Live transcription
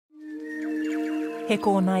He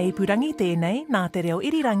kōna ipurangi tēnei nā te reo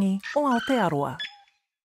irirangi o Aotearoa.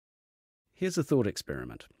 Here's a thought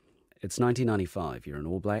experiment. It's 1995, you're an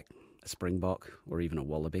All Black, a Springbok, or even a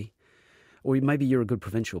Wallaby. Or maybe you're a good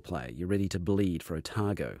provincial player, you're ready to bleed for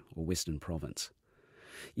Otago or Western Province.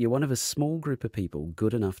 You're one of a small group of people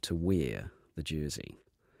good enough to wear the jersey.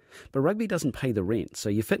 But rugby doesn't pay the rent, so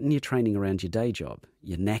you're fitting your training around your day job.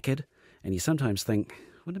 You're knackered, and you sometimes think,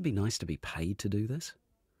 wouldn't it be nice to be paid to do this?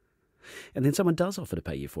 And then someone does offer to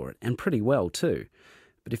pay you for it, and pretty well too.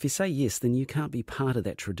 But if you say yes, then you can't be part of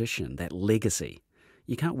that tradition, that legacy.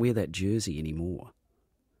 You can't wear that jersey anymore.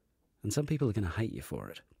 And some people are going to hate you for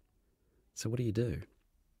it. So what do you do?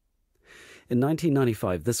 In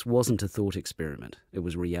 1995, this wasn't a thought experiment, it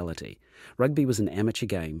was reality. Rugby was an amateur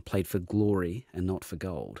game played for glory and not for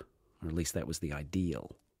gold, or at least that was the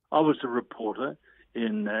ideal. I was a reporter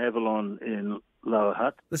in Avalon in Lower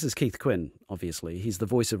Hutt. This is Keith Quinn, obviously. He's the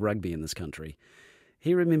voice of rugby in this country.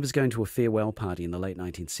 He remembers going to a farewell party in the late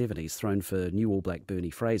 1970s thrown for new All Black Bernie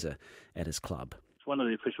Fraser at his club. One of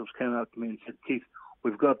the officials came up to me and said, Keith,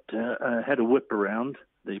 we've got had a whip around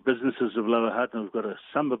the businesses of Lower Hutt, and we've got a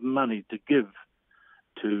sum of money to give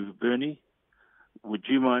to Bernie. Would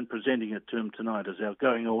you mind presenting it to him tonight as our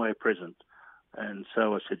going-away present? And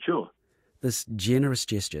so I said, sure. This generous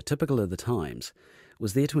gesture, typical of the times,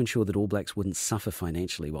 was there to ensure that All Blacks wouldn't suffer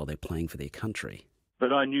financially while they're playing for their country.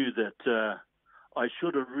 But I knew that I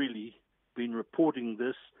should have really been reporting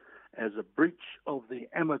this as a breach of the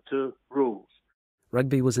amateur rules.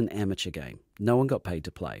 Rugby was an amateur game. No one got paid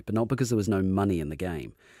to play, but not because there was no money in the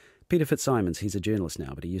game. Peter Fitzsimons, he's a journalist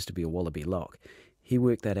now, but he used to be a Wallaby lock. He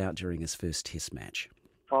worked that out during his first test match.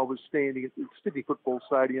 I was standing at the Sydney Football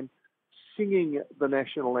Stadium singing the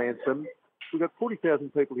national anthem. We've got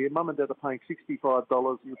 40,000 people here. Mum and Dad are paying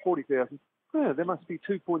 $65 and 40,000. Yeah, there must be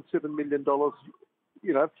 $2.7 million,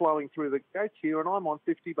 flowing through the gates here, and I'm on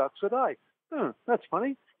 $50 a day. That's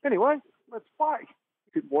funny. Anyway, let's play.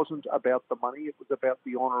 It wasn't about the money, it was about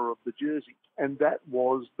the honour of the jersey. And that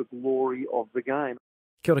was the glory of the game.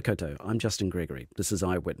 Kia ora koutou, I'm Justin Gregory. This is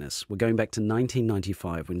Eyewitness. We're going back to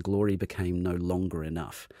 1995 when glory became no longer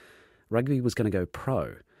enough. Rugby was going to go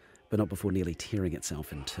pro, but not before nearly tearing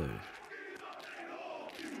itself in two.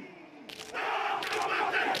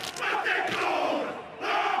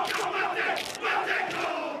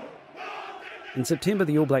 In September,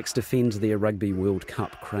 the All Blacks defend their Rugby World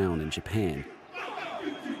Cup crown in Japan.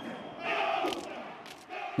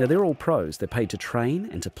 Now, they're all pros. They're paid to train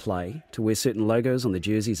and to play, to wear certain logos on their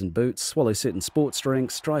jerseys and boots, swallow certain sports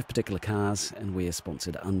drinks, drive particular cars, and wear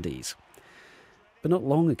sponsored undies. But not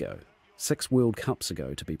long ago, 6 World Cups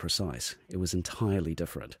ago to be precise, it was entirely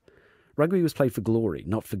different. Rugby was played for glory,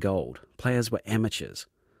 not for gold. Players were amateurs,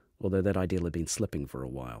 although that ideal had been slipping for a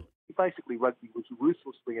while. Basically, rugby was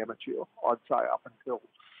ruthlessly amateur, I'd say, up until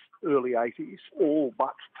early 80s, all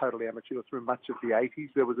but totally amateur through much of the 80s.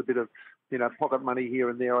 There was a bit of, pocket money here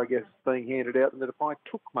and there, I guess, being handed out, and that if I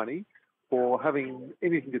took money for having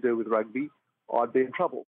anything to do with rugby, I'd be in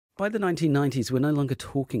trouble. By the 1990s, we're no longer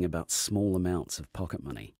talking about small amounts of pocket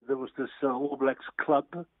money. There was this All Blacks club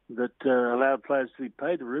that allowed players to be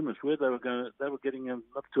paid. The rumours were they were getting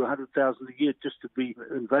up to $100,000 a year just to be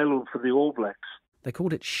available for the All Blacks. They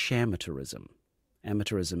called it shamateurism.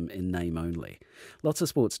 Amateurism in name only. Lots of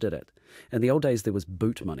sports did it. In the old days, there was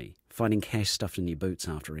boot money, finding cash stuffed in your boots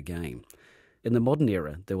after a game. In the modern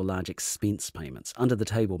era, there were large expense payments,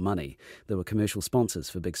 under-the-table money. There were commercial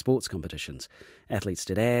sponsors for big sports competitions. Athletes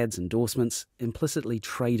did ads, endorsements, implicitly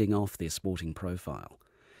trading off their sporting profile.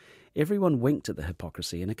 Everyone winked at the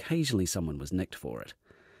hypocrisy, and occasionally someone was nicked for it.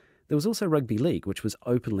 There was also rugby league, which was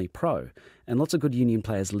openly pro, and lots of good union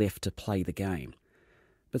players left to play the game.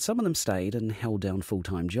 But some of them stayed and held down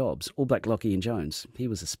full-time jobs. All Black Lockie and Jones, he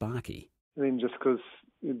was a sparky. I mean, just because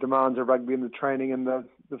the demands of rugby and the training and the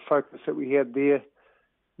focus that we had there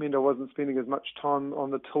meant I wasn't spending as much time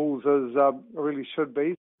on the tools as I really should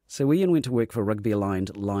be. So Ian went to work for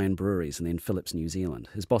rugby-aligned Lion Breweries and then Phillips New Zealand.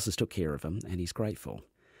 His bosses took care of him, and he's grateful.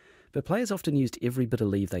 But players often used every bit of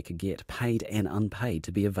leave they could get, paid and unpaid,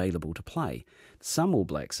 to be available to play. Some All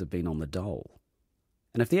Blacks have been on the dole.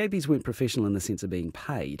 And if the ABs weren't professional in the sense of being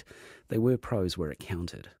paid, they were pros where it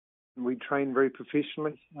counted. We trained very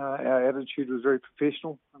professionally. Our attitude was very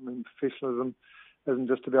professional. I mean, professionalism isn't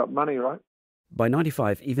just about money, right? By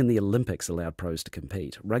 95, even the Olympics allowed pros to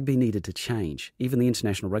compete. Rugby needed to change. Even the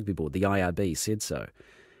International Rugby Board, the IRB, said so.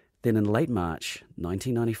 Then in late March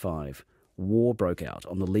 1995, war broke out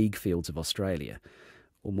on the league fields of Australia,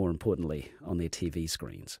 or more importantly, on their TV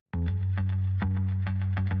screens.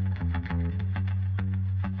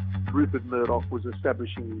 Rupert Murdoch was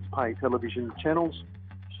establishing these pay television channels.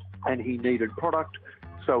 and he needed product,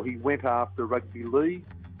 so he went after Rugby League.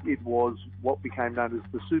 It was what became known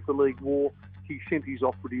as the Super League War. He sent his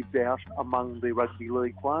operatives out among the Rugby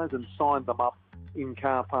League players and signed them up in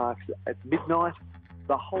car parks at midnight.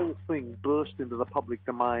 The whole thing burst into the public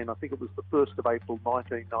domain. I think it was the 1st of April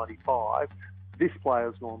 1995. This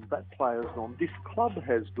player's gone, that player's gone, this club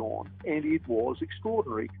has gone, and it was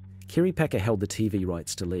extraordinary. Kerry Packer held the TV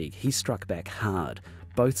rights to league. He struck back hard.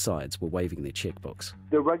 Both sides were waving their checkbooks.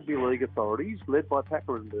 The Rugby League authorities, led by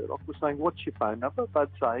Packer and Murdoch, were saying, what's your phone number? They'd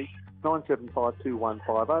say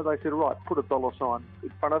 9752150. They said, right, put a dollar sign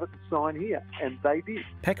in front of it and sign here. And they did.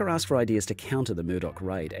 Packer asked for ideas to counter the Murdoch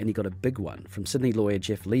raid, and he got a big one from Sydney lawyer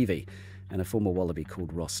Jeff Levy and a former Wallaby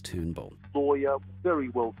called Ross Turnbull. Lawyer, very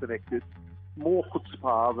well connected, more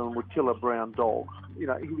chutzpah than would kill a brown dog. You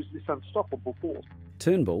know, he was this unstoppable force.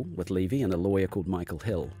 Turnbull, with Levy and a lawyer called Michael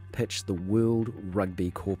Hill, pitched the World Rugby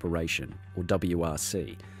Corporation, or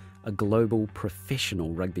WRC, a global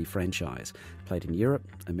professional rugby franchise played in Europe,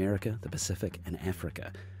 America, the Pacific and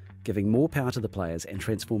Africa, giving more power to the players and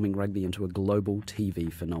transforming rugby into a global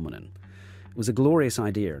TV phenomenon. It was a glorious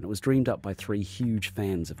idea, and it was dreamed up by 3 huge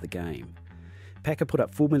fans of the game. Packer put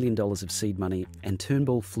up $4 million of seed money, and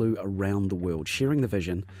Turnbull flew around the world, sharing the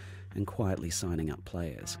vision and quietly signing up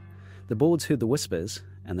players. The boards heard the whispers,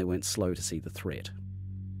 and they weren't slow to see the threat.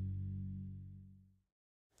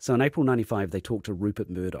 So in April 95, they talked to Rupert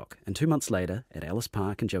Murdoch, and 2 months later, at Ellis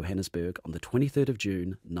Park in Johannesburg on the 23rd of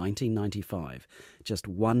June 1995, just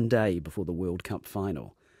one day before the World Cup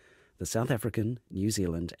final, the South African, New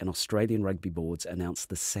Zealand and Australian rugby boards announced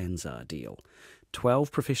the SANZAR deal.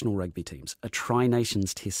 12 professional rugby teams, a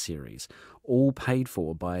Tri-Nations Test series, all paid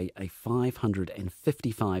for by a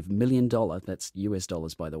 $555 million, that's US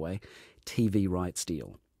dollars by the way, TV rights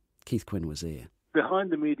deal. Keith Quinn was there.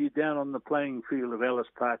 Behind the media, down on the playing field of Ellis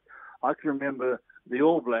Park, I can remember the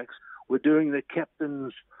All Blacks were doing the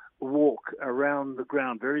captain's walk around the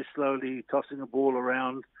ground, very slowly, tossing a ball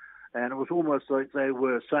around, and it was almost like they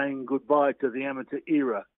were saying goodbye to the amateur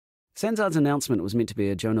era. SANZAR's announcement was meant to be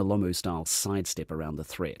a Jonah Lomu-style sidestep around the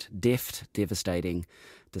threat. Deft, devastating,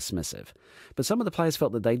 dismissive. But some of the players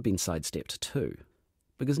felt that they'd been sidestepped too,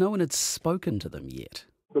 because no one had spoken to them yet.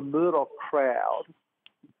 The Murdoch crowd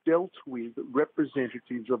dealt with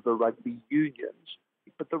representatives of the rugby unions,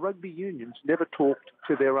 but the rugby unions never talked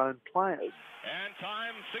to their own players. And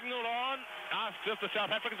time signalled on. Just the South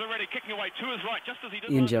Africans are ready, kicking away to his right, just as he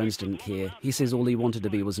did. Ian Jones didn't care. He says all he wanted to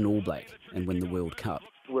be was an All Black and win the World Cup.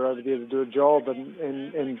 We're over there to do a job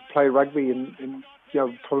and play rugby and you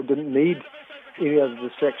know, probably didn't need any other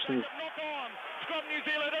distractions. Scrum New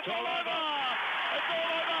Zealand, it's all over! It's all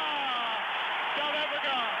over! South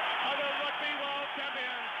Africa are the Rugby World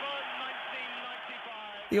Champions for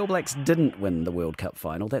 1995. The All Blacks didn't win the World Cup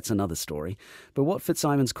final, that's another story. But what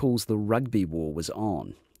Fitzsimons calls the Rugby War was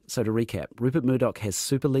on. So to recap, Rupert Murdoch has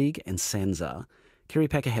Super League and SANZAR. Kerry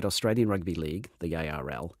Packer had Australian Rugby League, the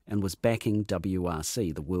ARL, and was backing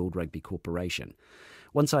WRC, the World Rugby Corporation.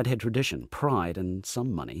 One side had tradition, pride and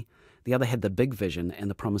some money. The other had the big vision and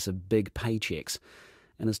the promise of big paychecks.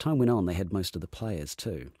 And as time went on, they had most of the players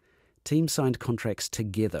too. Teams signed contracts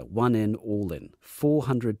together, one in, all in.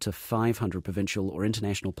 400 to 500 provincial or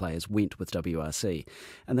international players went with WRC,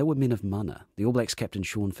 and they were men of mana. The All Blacks captain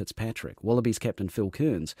Sean Fitzpatrick, Wallabies captain Phil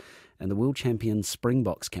Kearns, and the world champion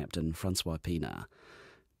Springboks captain Francois Pienaar.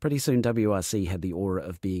 Pretty soon WRC had the aura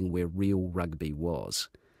of being where real rugby was.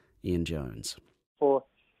 Ian Jones. For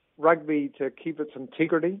rugby to keep its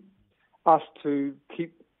integrity, us to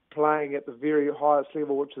keep playing at the very highest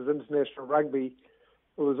level, which is international rugby,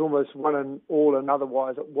 it was almost one and all, and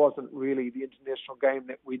otherwise it wasn't really the international game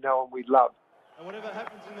that we know and we love. And whatever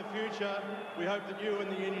happens in the future, we hope that you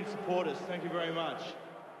and the union support us. Thank you very much.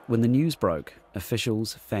 When the news broke,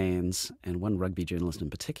 officials, fans, and one rugby journalist in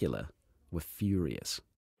particular were furious.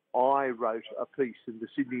 I wrote a piece in the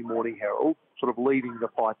Sydney Morning Herald, sort of leading the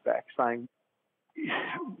fight back, saying,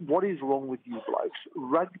 what is wrong with you blokes?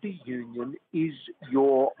 Rugby union is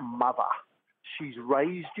your mother. She's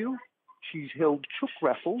raised you. She's held chook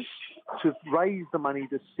raffles to raise the money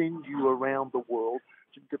to send you around the world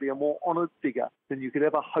to be a more honoured figure than you could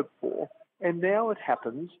ever hope for. And now it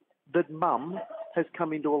happens that mum has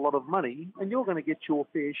come into a lot of money and you're going to get your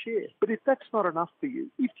fair share. But if that's not enough for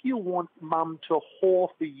you, if you want mum to whore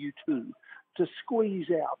for you too, to squeeze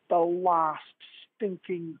out the last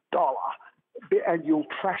stinking dollar, and you'll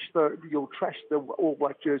trash the All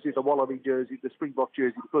Black jersey, the Wallaby jersey, the Springbok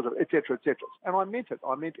jersey, because of et cetera, et cetera. And I meant it.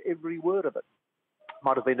 I meant every word of it.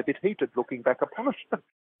 Might have been a bit heated looking back upon it.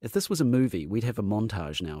 If this was a movie, we'd have a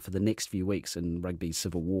montage now for the next few weeks in rugby's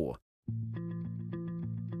civil war.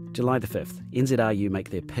 July the 5th, NZRU make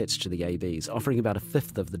their pitch to the ABs, offering about a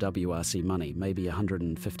fifth of the WRC money, maybe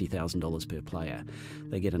 $150,000 per player.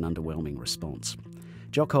 They get an underwhelming response.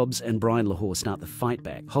 Jock Hobbs and Brian Lahore start the fight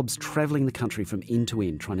back, Hobbs travelling the country from end to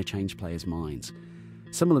end trying to change players' minds.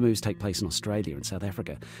 Similar moves take place in Australia and South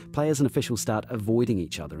Africa. Players and officials start avoiding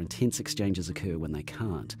each other and tense exchanges occur when they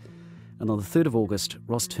can't. And on the 3rd of August,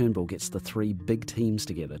 Ross Turnbull gets the three big teams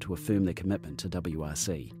together to affirm their commitment to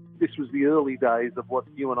WRC. This was the early days of what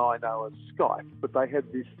you and I know as Skype, but they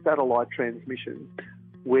had this satellite transmission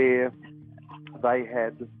where they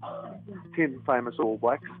had 10 famous All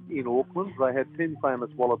Blacks in Auckland, they had 10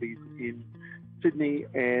 famous Wallabies in Sydney,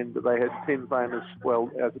 and they had 10 famous,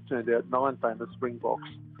 well, as it turned out, 9 famous Springboks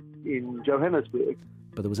in Johannesburg.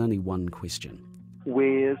 But there was only one question.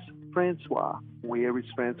 Where's Francois? Where is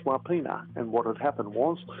Francois Pienaar? And what had happened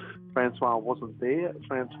was Francois wasn't there.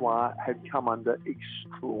 Francois had come under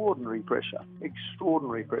extraordinary pressure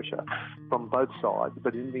from both sides,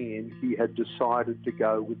 but in the end he had decided to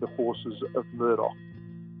go with the horses of Murdoch.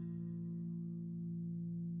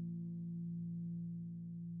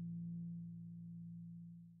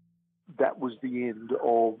 That was the end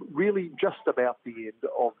of, really just about the end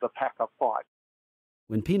of the Packer fight.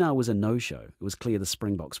 When Pienaar was a no-show, it was clear the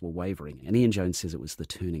Springboks were wavering, and Ian Jones says it was the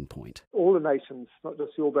turning point. All the nations, not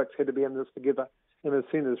just the All Blacks, had to be in this together. And as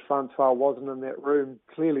soon as Francois wasn't in that room,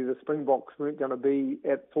 clearly the Springboks weren't going to be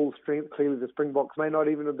at full strength. Clearly the Springboks may not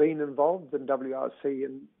even have been involved in WRC,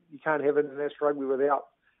 and you can't have international rugby without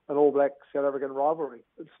an All Black South African rivalry.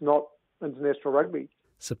 It's not international rugby.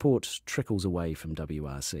 Support trickles away from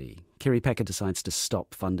WRC. Kerry Packer decides to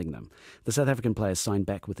stop funding them. The South African players sign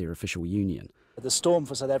back with their official union. The storm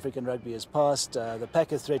for South African rugby has passed. The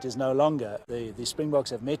Packer threat is no longer. The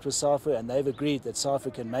Springboks have met with SAFA and they've agreed that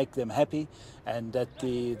SAFA can make them happy and that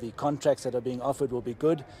the contracts that are being offered will be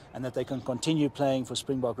good and that they can continue playing for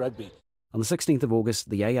Springbok rugby. On the 16th of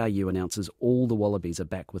August, the ARU announces all the Wallabies are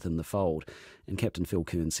back within the fold, and Captain Phil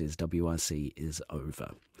Kearns says WRC is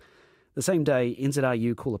over. The same day,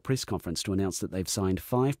 NZRU call a press conference to announce that they've signed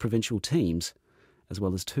 5 provincial teams as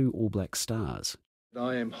well as 2 All Black stars.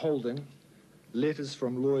 I am holding letters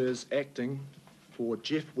from lawyers acting for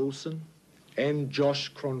Jeff Wilson and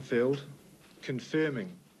Josh Kronfeld confirming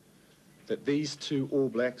that these 2 All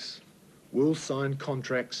Blacks will sign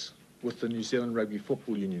contracts with the New Zealand Rugby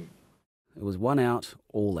Football Union. It was one out,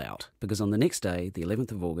 all out, because on the next day, the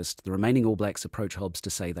 11th of August, the remaining All Blacks approach Hobbs to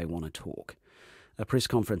say they want to talk. A press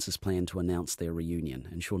conference is planned to announce their reunion,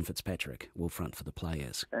 and Sean Fitzpatrick will front for the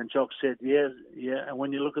players. And Jock said, yeah, and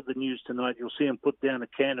when you look at the news tonight, you'll see him put down a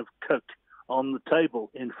can of Coke on the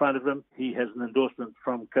table in front of him. He has an endorsement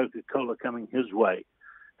from Coca-Cola coming his way.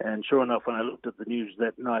 And sure enough, when I looked at the news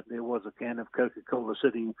that night, there was a can of Coca-Cola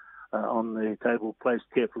sitting on the table, placed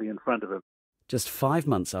carefully in front of him. Just 5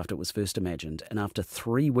 months after it was first imagined, and after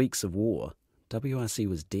 3 weeks of war, WRC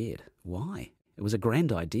was dead. Why? It was a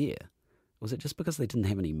grand idea. Was it just because they didn't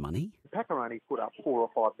have any money? Packer only put up $4 or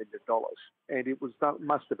 $5 million, and it was done,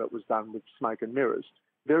 most of it was done with smoke and mirrors.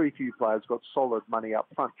 Very few players got solid money up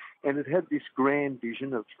front, and it had this grand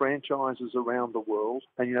vision of franchises around the world.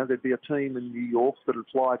 And you know, there'd be a team in New York that'd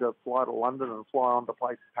fly to London and fly on to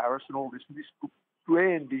play to Paris, and all this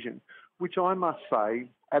grand vision, which I must say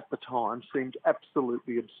at the time seemed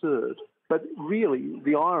absolutely absurd. But really,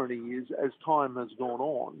 the irony is, as time has gone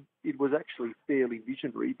on, it was actually fairly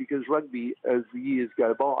visionary, because rugby, as the years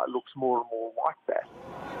go by, looks more and more like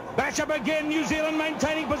that. Bash up again, New Zealand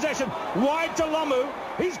maintaining possession. Wide to Lomu.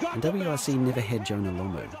 He's got. And WRC never had Jonah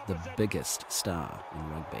Lomu, the biggest star in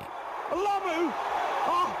rugby. Lomu!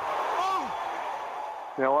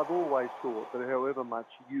 Now, I've always thought that however much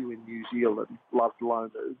you in New Zealand loved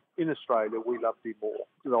Lomu, in Australia we loved him more.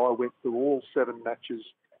 You know, I went through all 7 matches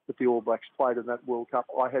that the All Blacks played in that World Cup.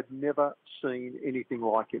 I had never seen anything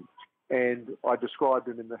like him. And I described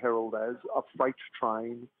him in the Herald as a freight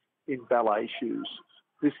train in ballet shoes.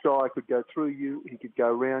 This guy could go through you, he could go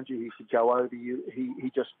around you, he could go over you,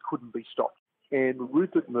 he just couldn't be stopped. And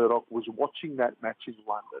Rupert Murdoch was watching that match in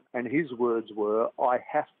London, and his words were, I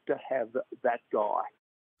have to have that guy.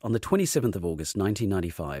 On the 27th of August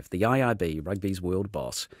 1995, the IRB, rugby's world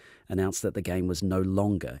boss, announced that the game was no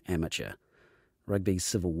longer amateur. Rugby's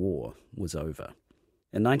civil war was over.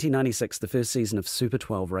 In 1996, the first season of Super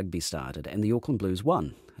 12 rugby started, and the Auckland Blues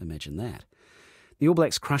won. Imagine that. The All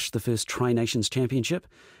Blacks crushed the first Tri-Nations Championship,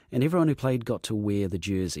 and everyone who played got to wear the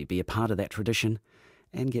jersey, be a part of that tradition,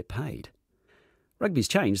 and get paid. Rugby's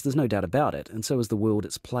changed, there's no doubt about it, and so has the world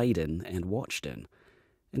it's played in and watched in.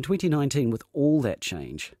 In 2019, with all that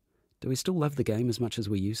change, do we still love the game as much as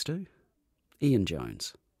we used to? Ian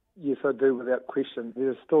Jones. Yes, I do, without question.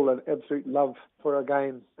 There's still an absolute love for our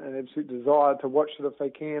game, an absolute desire to watch it if they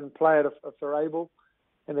can, play it if they're able,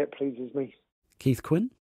 and that pleases me. Keith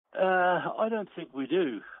Quinn? I don't think we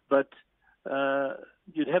do, but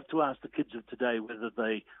you'd have to ask the kids of today whether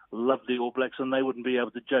they love the All Blacks, and they wouldn't be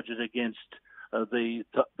able to judge it against the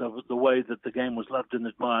way that the game was loved and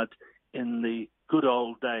admired in the good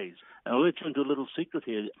old days. And I'll let you into a little secret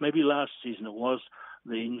here. Maybe last season it was,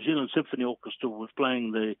 the New Zealand Symphony Orchestra was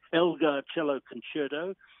playing the Elgar Cello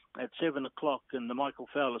Concerto at 7 o'clock in the Michael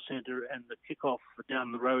Fowler Centre, and the kickoff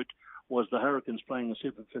down the road was the Hurricanes playing a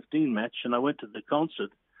 7:15 match, and I went to the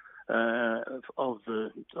concert of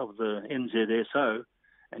the NZSO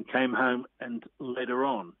and came home and later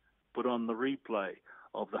on put on the replay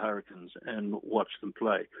of the Hurricanes and watched them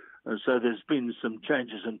play. So there's been some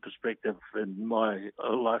changes in perspective in my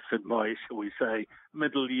life, in my, shall we say,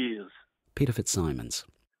 middle years. Peter Fitzsimons.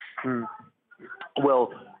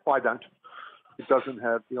 Well, I don't. It doesn't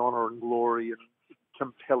have the honour and glory and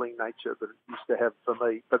compelling nature that it used to have for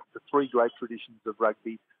me. But the three great traditions of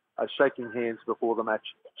rugby are shaking hands before the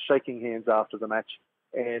match, shaking hands after the match,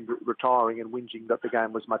 and retiring and whinging that the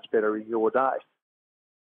game was much better in your day.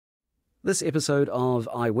 This episode of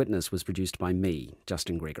Eyewitness was produced by me,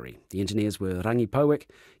 Justin Gregory. The engineers were Rangi Powick,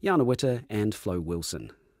 Jana Witter and Flo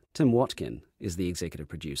Wilson. Tim Watkin is the executive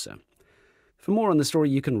producer. For more on the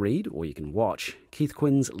story, you can read, or you can watch, Keith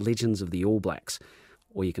Quinn's Legends of the All Blacks,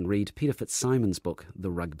 or you can read Peter Fitzsimons' book,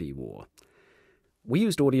 The Rugby War. We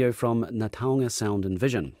used audio from Ngā Taonga Sound and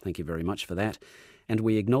Vision, thank you very much for that, and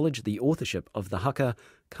we acknowledge the authorship of the haka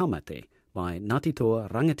Kaumate by Ngāti Toa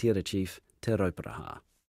Rangatira Chief Te Rauparaha.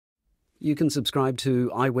 You can subscribe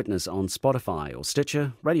to Eyewitness on Spotify or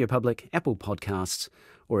Stitcher, Radio Public, Apple Podcasts,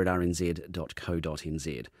 or at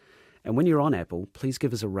rnz.co.nz. And when you're on Apple, please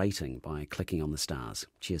give us a rating by clicking on the stars.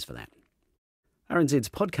 Cheers for that. RNZ's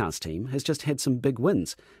podcast team has just had some big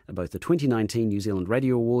wins at both the 2019 New Zealand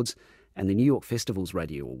Radio Awards and the New York Festival's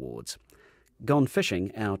Radio Awards. Gone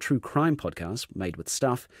Fishing, our true crime podcast made with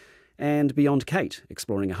stuff, and Beyond Kate,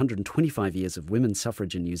 exploring 125 years of women's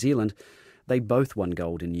suffrage in New Zealand, they both won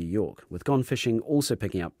gold in New York, with Gone Fishing also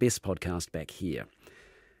picking up Best Podcast back here.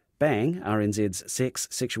 Bang, RNZ's Sex,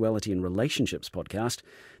 Sexuality and Relationships podcast,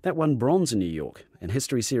 that won bronze in New York, and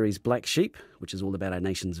history series Black Sheep, which is all about our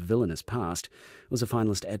nation's villainous past, was a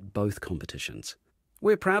finalist at both competitions.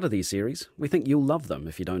 We're proud of these series. We think you'll love them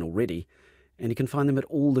if you don't already, and you can find them at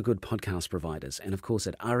all the good podcast providers, and of course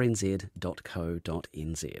at rnz.co.nz.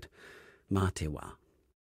 Mā te wā.